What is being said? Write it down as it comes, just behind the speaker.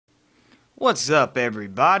What's up,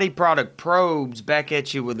 everybody? Product Probes back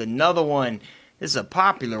at you with another one. This is a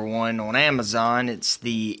popular one on Amazon. It's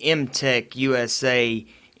the Mtech USA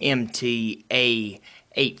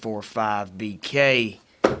MT-A845BK.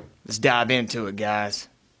 Let's dive into it, guys.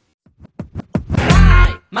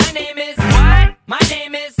 Hi, my name is what? My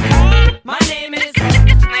name is my name is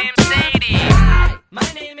it's named Sadie. Hi,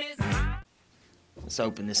 my name is. Let's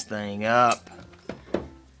open this thing up.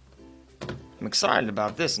 I'm excited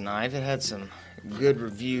about this knife. It had some good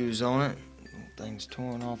reviews on it. Thing's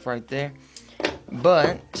torn off right there.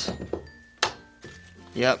 But,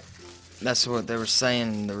 yep, that's what they were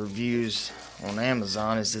saying in the reviews on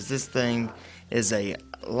Amazon, is that this thing is a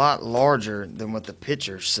lot larger than what the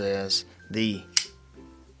picture says.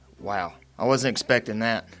 Wow, I wasn't expecting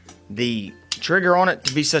that. The trigger on it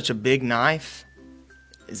to be such a big knife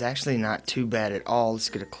is actually not too bad at all. Let's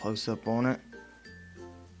get a close-up on it.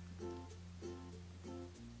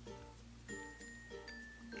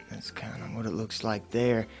 That's kind of what it looks like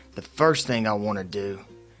there. The first thing I want to do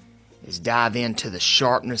is dive into the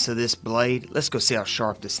sharpness of this blade. Let's go see how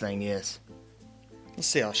sharp this thing is. Let's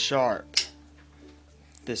see how sharp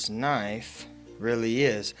this knife really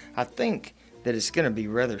is. I think that it's going to be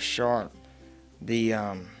rather sharp.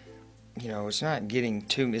 It's not getting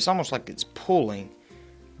too, it's almost like it's pulling,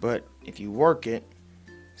 but if you work it,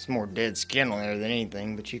 it's more dead skin on there than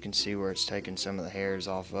anything, but you can see where it's taking some of the hairs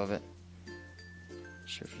off of it. Not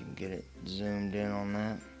sure if you can get it zoomed in on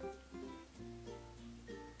that.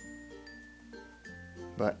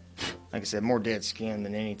 But, like I said, more dead skin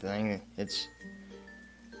than anything. It's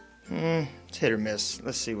hit or miss.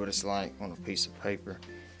 Let's see what it's like on a piece of paper.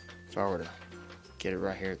 If I were to get it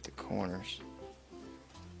right here at the corners.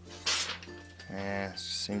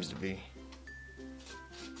 Seems to be.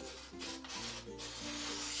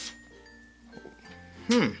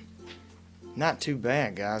 Not too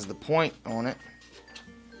bad, guys. The point on it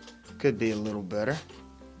could be a little better,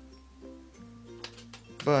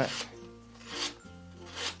 but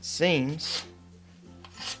seems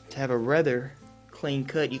to have a rather clean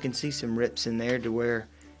cut. You can see some rips in there to where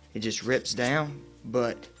it just rips down,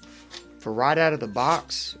 but for right out of the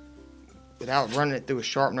box, without running it through a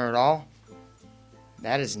sharpener at all,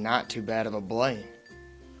 that is not too bad of a blade.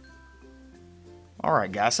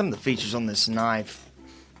 Alright guys, some of the features on this knife,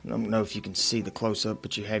 I don't know if you can see the close-up,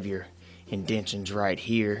 but you have your indentions right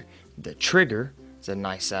here. The trigger is a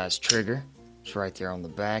nice size trigger. It's right there on the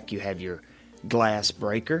back. You have your glass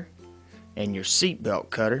breaker and your seat belt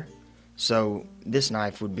cutter. So this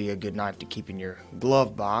knife would be a good knife to keep in your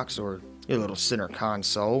glove box or your little center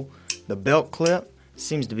console. The belt clip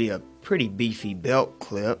seems to be a pretty beefy belt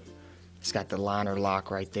clip. It's got the liner lock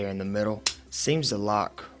right there in the middle. Seems to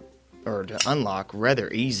lock or to unlock rather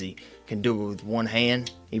easy. Can do it with one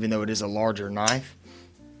hand, even though it is a larger knife.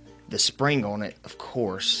 The spring on it, of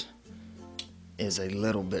course, is a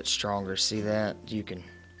little bit stronger. See that? You can,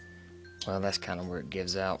 well, that's kind of where it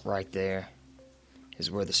gives out. Right there is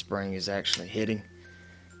where the spring is actually hitting.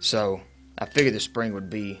 So I figured the spring would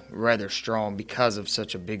be rather strong because of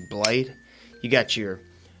such a big blade. You got your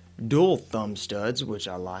dual thumb studs, which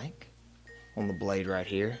I like, on the blade right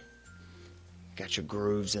here. Got your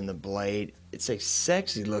grooves in the blade. It's a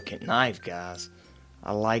sexy looking knife, guys.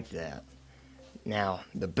 I like that. Now,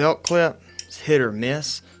 the belt clip is hit or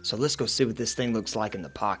miss, so let's go see what this thing looks like in the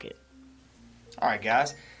pocket. Alright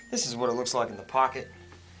guys, this is what it looks like in the pocket.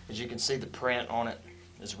 As you can see, the print on it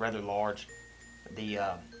is rather large. They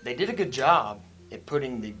did a good job at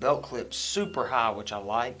putting the belt clip super high, which I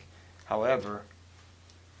like. However,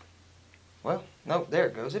 well, nope, there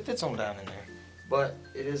it goes. It fits on down in there. But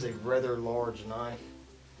it is a rather large knife,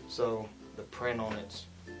 so the print on it's,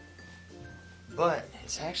 but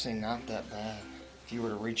it's actually not that bad. If you were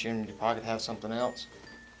to reach in your pocket, have something else,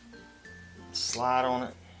 slide on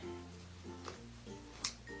it.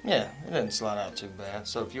 Yeah, it doesn't slide out too bad.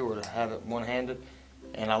 So if you were to have it one-handed,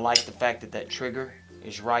 and I like the fact that that trigger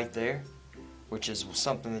is right there, which is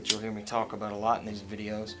something that you'll hear me talk about a lot in these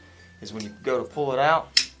videos, is when you go to pull it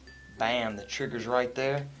out, bam, the trigger's right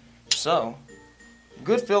there. So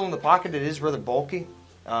good feel in the pocket. It is rather bulky.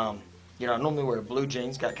 I normally wear blue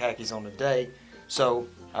jeans, got khakis on today, so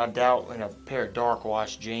I doubt in a pair of dark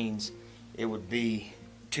wash jeans it would be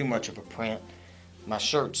too much of a print. My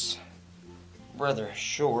shirt's rather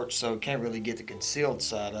short, so can't really get the concealed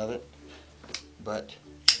side of it, but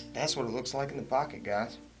that's what it looks like in the pocket,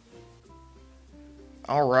 guys.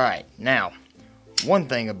 Alright, now one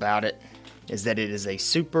thing about it is that it is a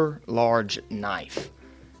super large knife.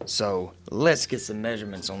 So let's get some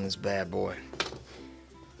measurements on this bad boy.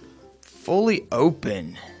 Fully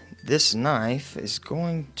open, this knife is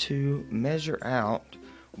going to measure out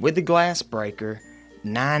with the glass breaker,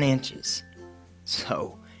 9 inches.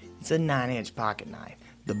 So it's a 9-inch pocket knife.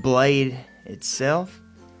 The blade itself,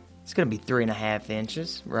 it's going to be 3.5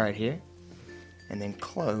 inches right here. And then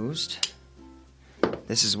closed,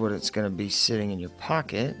 this is what it's going to be sitting in your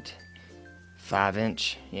pocket.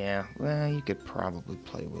 5-inch, yeah, well, you could probably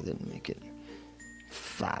play with it and make it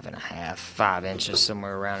 5.5, 5 inches,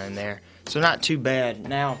 somewhere around in there. So not too bad.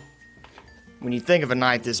 Now, when you think of a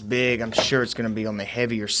knife this big, I'm sure it's going to be on the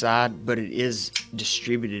heavier side, but it is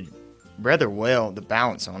distributed rather well. The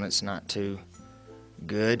balance on it's not too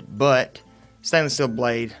good, but stainless steel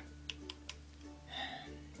blade,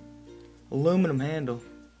 aluminum handle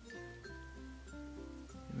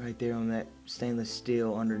right there on that stainless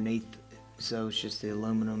steel underneath. So it's just the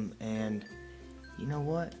aluminum, and you know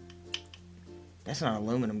what? That's not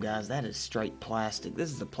aluminum, guys. That is straight plastic.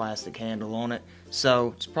 This is a plastic handle on it,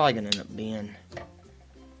 so it's probably going to end up being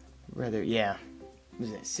rather, yeah. What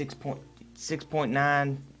is that,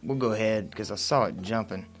 6.9? We'll go ahead because I saw it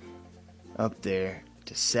jumping up there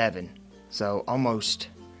to 7. So almost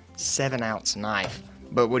 7-ounce knife.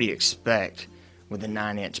 But what do you expect with a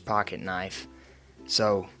 9-inch pocket knife?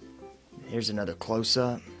 So here's another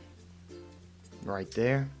close-up right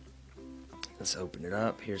there. Let's open it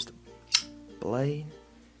up. Here's the blade.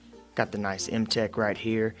 Got the nice Mtech right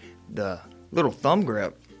here. The little thumb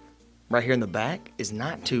grip right here in the back is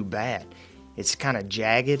not too bad. It's kind of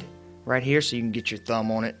jagged right here, so you can get your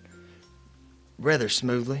thumb on it rather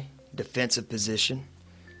smoothly. Defensive position.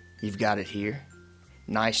 You've got it here.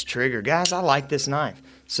 Nice trigger. Guys, I like this knife.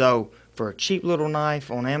 So for a cheap little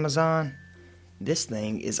knife on Amazon, this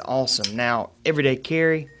thing is awesome. Now, everyday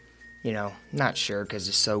carry, you know, not sure because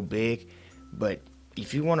it's so big, but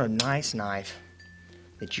if you want a nice knife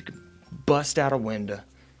that you can bust out a window,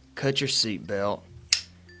 cut your seatbelt,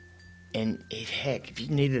 and heck, if you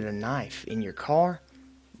needed a knife in your car,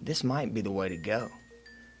 this might be the way to go.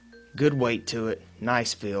 Good weight to it,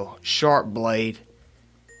 nice feel, sharp blade.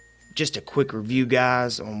 Just a quick review,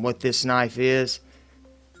 guys, on what this knife is.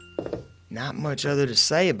 Not much other to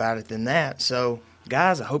say about it than that. So,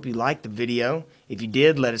 guys, I hope you liked the video. If you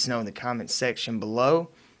did, let us know in the comments section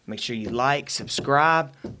below. Make sure you like,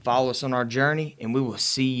 subscribe, follow us on our journey, and we will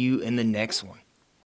see you in the next one.